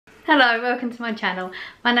Hello, welcome to my channel.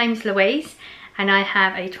 My name's Louise and I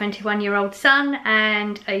have a 21-year-old son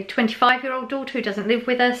and a 25-year-old daughter who doesn't live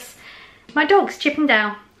with us. My dog's Chip and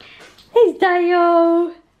Dale. There's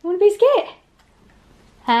Dale. Want a biscuit?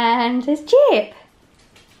 And there's Chip.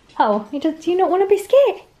 Oh, do you not want a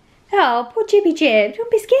biscuit? Oh, poor Chippy Chip. Do you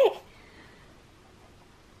want a biscuit?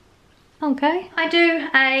 Okay. I do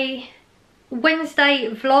a Wednesday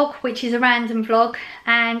vlog, which is a random vlog,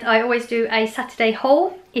 and I always do a Saturday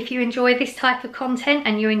haul. If you enjoy this type of content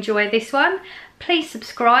and you enjoy this one, please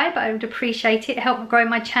subscribe. I would appreciate it. Help grow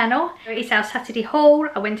my channel. It's our Saturday haul.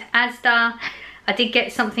 I went to Asda. I did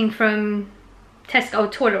get something from Tesco. Oh,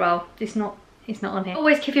 toilet roll. It's not on here. I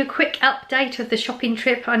always give you a quick update of the shopping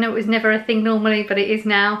trip. I know it was never a thing normally, but it is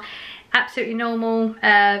now. Absolutely normal.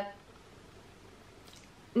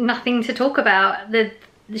 Nothing to talk about. The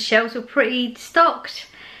shelves were pretty stocked.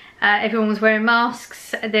 Everyone was wearing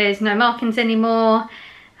masks. There's no markings anymore,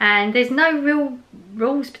 and there's no real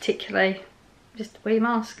rules particularly. Just wear your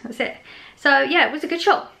mask, that's it. So yeah, it was a good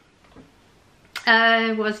shop.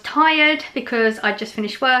 I was tired because I just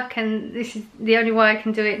finished work and this is the only way I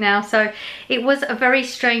can do it now. So it was a very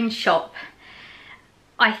strange shop.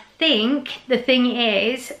 I think the thing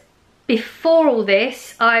is, before all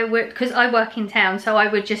this, because I work in town, so I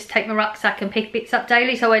would just take my rucksack and pick bits up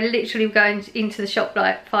daily. So I literally would go into the shop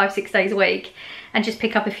like 5-6 days a week and just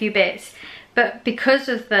pick up a few bits. But because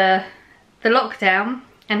of the lockdown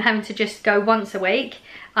and having to just go once a week,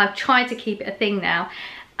 I've tried to keep it a thing now.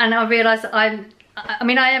 And I realise that I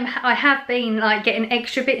have been like getting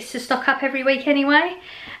extra bits to stock up every week anyway,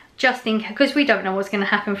 just in because we don't know what's going to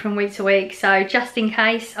happen from week to week. So just in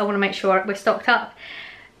case, I want to make sure we're stocked up.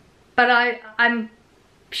 But I'm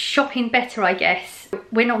shopping better, I guess.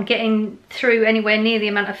 We're not getting through anywhere near the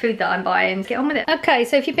amount of food that I'm buying. Get on with it. Okay,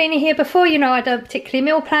 so if you've been here before, you know I don't particularly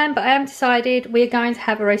meal plan, but I have decided we're going to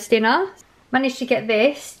have a roast dinner. Managed to get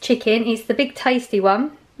this chicken. It's the big tasty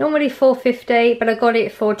one. Normally $4.50, but I got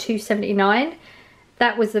it for $2.79.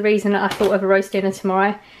 That was the reason that I thought of a roast dinner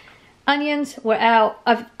tomorrow. Onions were out.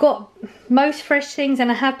 I've got most fresh things and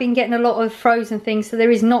I have been getting a lot of frozen things, so there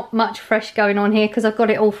is not much fresh going on here because I've got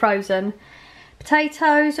it all frozen.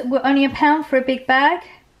 Potatoes were only £1 for a big bag.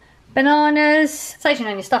 Bananas, sage and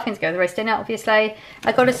onion stuffing to go with the roast dinner, obviously.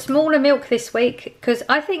 I got a smaller milk this week because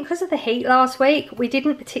I think because of the heat last week we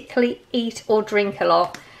didn't particularly eat or drink a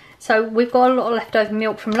lot. So we've got a lot of leftover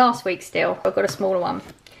milk from last week still. I've got a smaller one.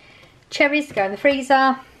 Cherries to go in the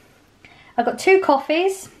freezer. I've got 2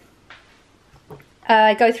 coffees.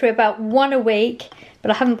 I go through about 1 a week,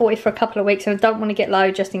 but I haven't bought it for a couple of weeks and I don't want to get low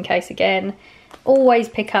just in case again. Always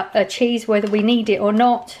pick up a cheese whether we need it or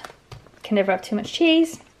not. Can never have too much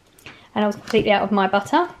cheese. And I was completely out of my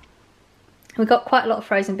butter. We've got quite a lot of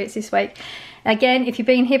frozen bits this week. Again, if you've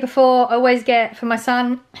been here before, I always get, for my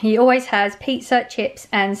son, he always has pizza, chips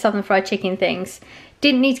and southern fried chicken things.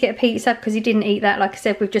 Didn't need to get a pizza because he didn't eat that. Like I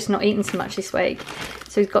said, we've just not eaten so much this week.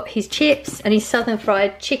 So he's got his chips and his southern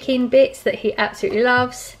fried chicken bits that he absolutely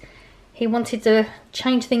loves. He wanted to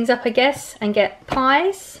change things up, I guess, and get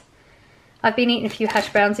pies. I've been eating a few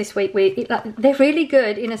hash browns this week. They're really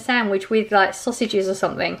good in a sandwich with like sausages or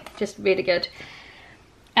something. Just really good.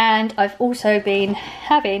 And I've also been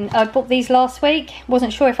having, I bought these last week.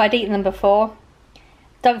 Wasn't sure if I'd eaten them before.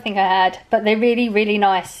 Don't think I had, but they're really, really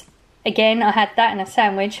nice. Again, I had that in a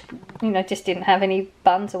sandwich, you know, just didn't have any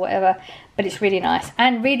buns or whatever, but it's really nice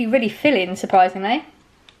and really, really filling, surprisingly.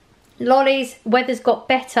 Lollies, weather's got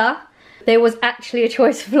better. There was actually a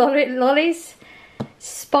choice of lollies.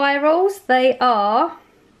 Spirals, they are,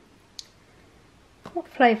 what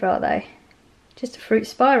flavour are they? Just a fruit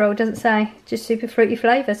spiral, doesn't say, just super fruity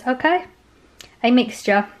flavours, okay. A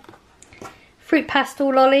mixture. Fruit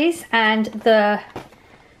pastel lollies and the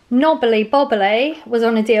Knobbly Bobbly was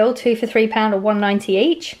on a deal, 2 for £3 or $1.90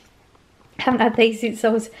 each. Haven't had these since I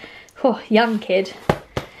was young kid.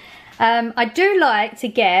 I do like to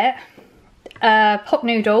get pot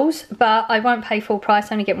noodles, but I won't pay full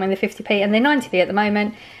price. I only get them when they're 50p and they're 90p at the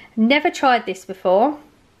moment. Never tried this before.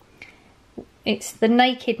 It's the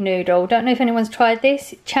naked noodle. Don't know if anyone's tried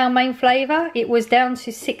this. Chow mein flavour. It was down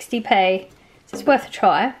to 60p. So it's worth a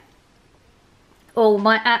try. Oh,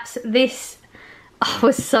 my apps. This, I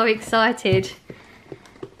was so excited.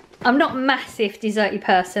 I'm not a massive desserty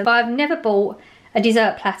person, but I've never bought a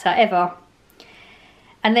dessert platter ever.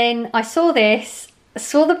 And then I saw this,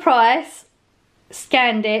 saw the price,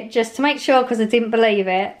 scanned it just to make sure because I didn't believe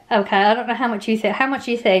it. Okay, I don't know how much you think. How much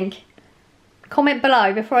do you think? Comment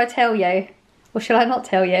below before I tell you. Or shall I not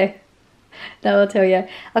tell you? No, I'll tell you.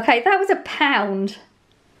 Okay, that was £1.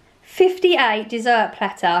 58 dessert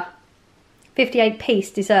platter. 58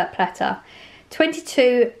 piece dessert platter.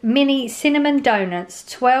 22 mini cinnamon donuts,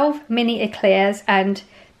 12 mini eclairs and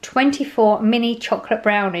 24 mini chocolate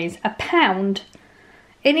brownies. £1.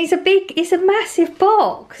 And it's a massive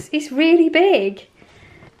box. It's really big.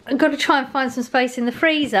 I've got to try and find some space in the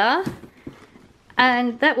freezer,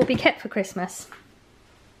 and that will be kept for Christmas.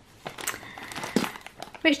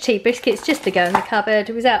 Rich tea biscuits just to go in the cupboard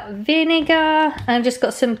without vinegar. And I've just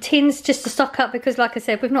got some tins just to stock up because, like I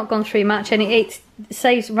said, we've not gone through much, and it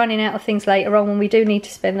saves running out of things later on when we do need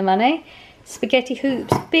to spend the money. Spaghetti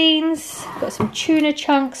hoops, beans, got some tuna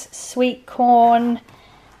chunks, sweet corn,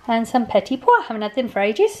 and some petit pois. I haven't had them for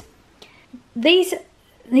ages. These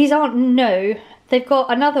aren't new. They've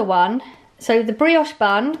got another one. So the brioche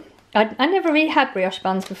bun, I never really had brioche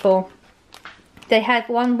buns before. They had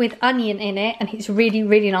one with onion in it, and it's really,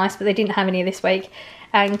 really nice, but they didn't have any this week.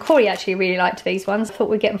 And Corey actually really liked these ones. I thought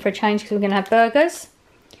we'd get them for a change because we're going to have burgers.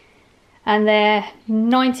 And they're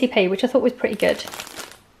 90p, which I thought was pretty good.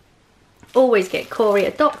 Always get Corey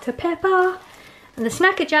a Dr. Pepper. And the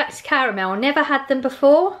Snacker Jacks caramel, never had them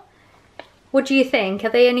before. What do you think? Are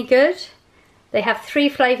they any good? They have 3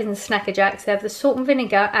 flavours in the Snacker Jacks. They have the salt and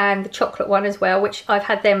vinegar and the chocolate one as well, which I've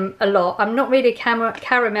had them a lot. I'm not really a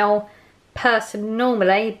caramel person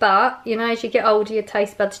normally, but you know, as you get older your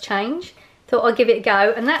taste buds change. Thought I'd give it a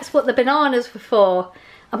go, and that's what the bananas were for.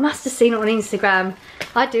 I must have seen it on Instagram.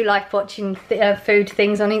 I do like watching food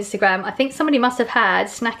things on Instagram. I think somebody must have had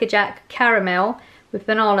Snacker Jack caramel with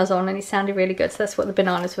bananas on, and it sounded really good, so that's what the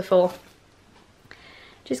bananas were for.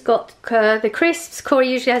 Just got the crisps. Corey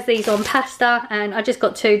usually has these on pasta, and I just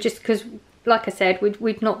got 2 just because, like I said,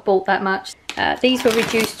 we'd not bought that much. These were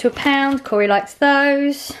reduced to £1. Corey likes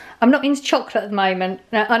those. I'm not into chocolate at the moment.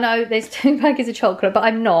 Now, I know there's 2 packets of chocolate, but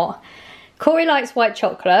I'm not. Corey likes white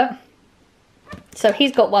chocolate, so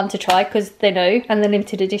he's got one to try because they're new and they're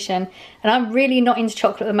limited edition. And I'm really not into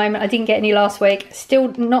chocolate at the moment. I didn't get any last week. Still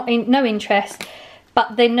no interest,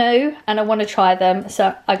 but they're new and I want to try them.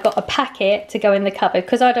 So I got a packet to go in the cupboard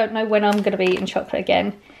because I don't know when I'm going to be eating chocolate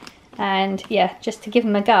again. And yeah, just to give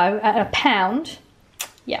them a go at £1.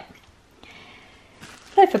 Yeah.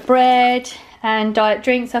 Loaf of bread and diet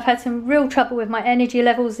drinks. I've had some real trouble with my energy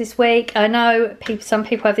levels this week. I know some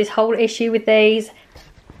people have this whole issue with these.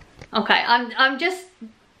 Okay, I'm just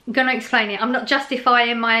going to explain it. I'm not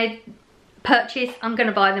justifying my purchase. I'm going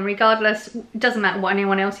to buy them regardless. It doesn't matter what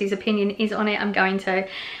anyone else's opinion is on it. I'm going to.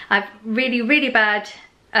 I've really, really bad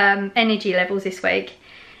energy levels this week,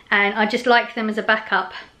 and I just like them as a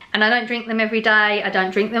backup. And I don't drink them every day. I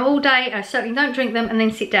don't drink them all day. I certainly don't drink them and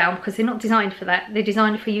then sit down because they're not designed for that. They're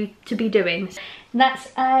designed for you to be doing. And that's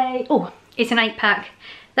it's an 8-pack.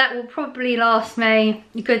 That will probably last me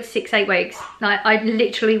a good 6-8 weeks. I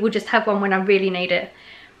literally will just have one when I really need it.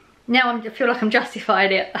 Now I feel like I'm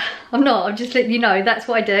justifying it. I'm not. I'm just letting you know that's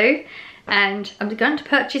what I do. And I'm going to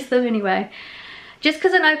purchase them anyway. Just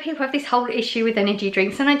because I know people have this whole issue with energy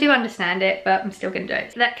drinks, and I do understand it, but I'm still going to do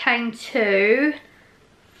it. So that came to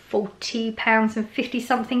 £40 and 50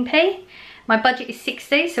 something p. My budget is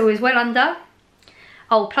 60, so it was well under.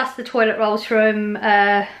 Oh, plus the toilet rolls from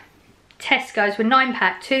Tesco's were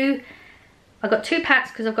 9-pack. I got 2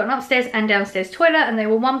 packs because I've got an upstairs and downstairs toilet, and they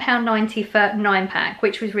were £1.90 for 9-pack,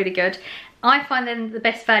 which was really good. I find them the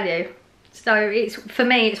best value. So for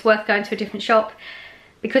me, it's worth going to a different shop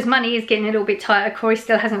because money is getting a little bit tighter. Corey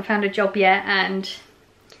still hasn't found a job yet, and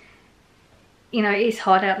you know, it's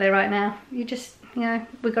hard out there right now. You know,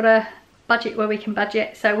 we've got to budget where we can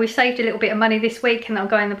budget. So we've saved a little bit of money this week, and that'll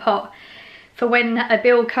go in the pot for when a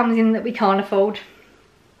bill comes in that we can't afford.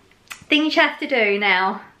 Things you have to do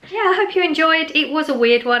now. Yeah, I hope you enjoyed. It was a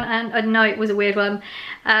weird one, and I know it was a weird one.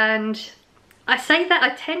 And I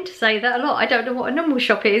tend to say that a lot. I don't know what a normal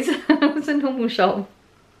shop is. What's a normal shop?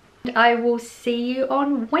 I will see you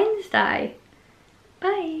on Wednesday.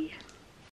 Bye.